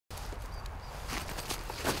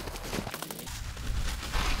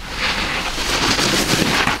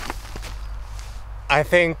I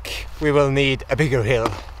think we will need a bigger hill.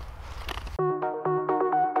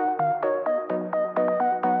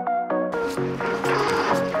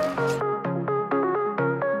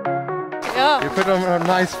 Yeah. You put on a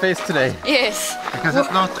nice face today. Yes. Because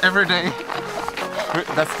it's not every day.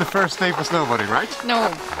 That's the first day for snowboarding, right? No.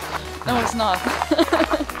 No, it's not.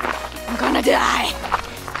 I'm gonna die.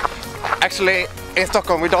 Actually, in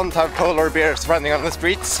Stockholm we don't have polar bears running on the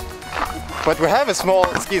streets. But we have a small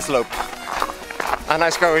ski slope. And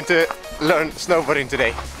I'm going to learn snowboarding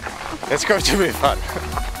today. It's going to be fun.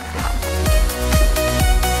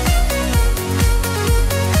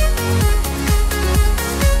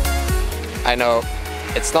 I know,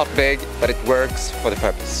 it's not big, but it works for the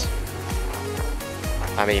purpose.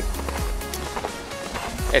 I mean,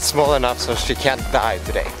 it's small enough so she can't die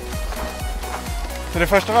today. Så det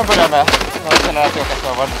första man börjar med när man känner att jag åker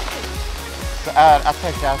snowboard, så är att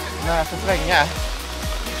tänka att när jag ska svänga,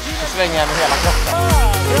 så svänger jag med hela kroppen.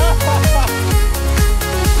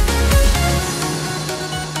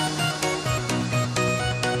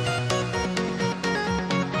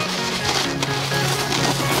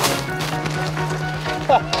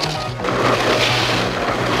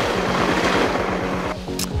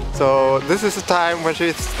 So this is the time when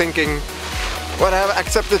she's thinking, what have I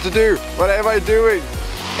accepted to do? What am I doing?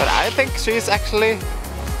 But I think she's actually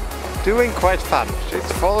doing quite fun.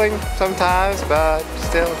 She's falling sometimes, but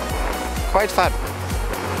still quite fun.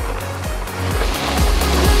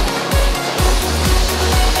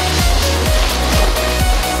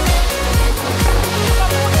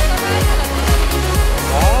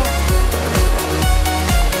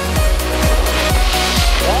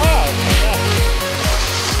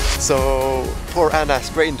 So poor Anna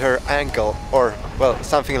sprained her ankle, or well,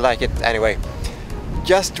 something like it anyway,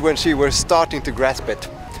 just when she was starting to grasp it.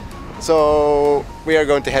 So we are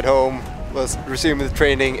going to head home. We'll resume the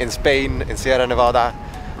training in Spain, in Sierra Nevada,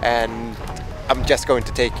 and I'm just going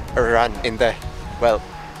to take a run in the, well,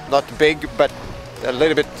 not big, but a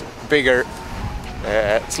little bit bigger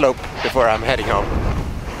slope before I'm heading home.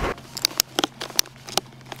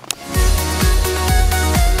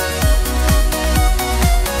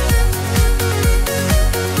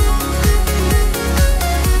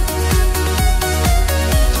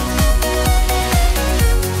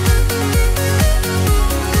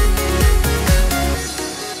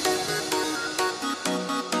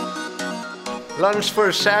 Lunch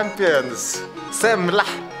for champions!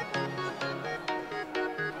 Semla!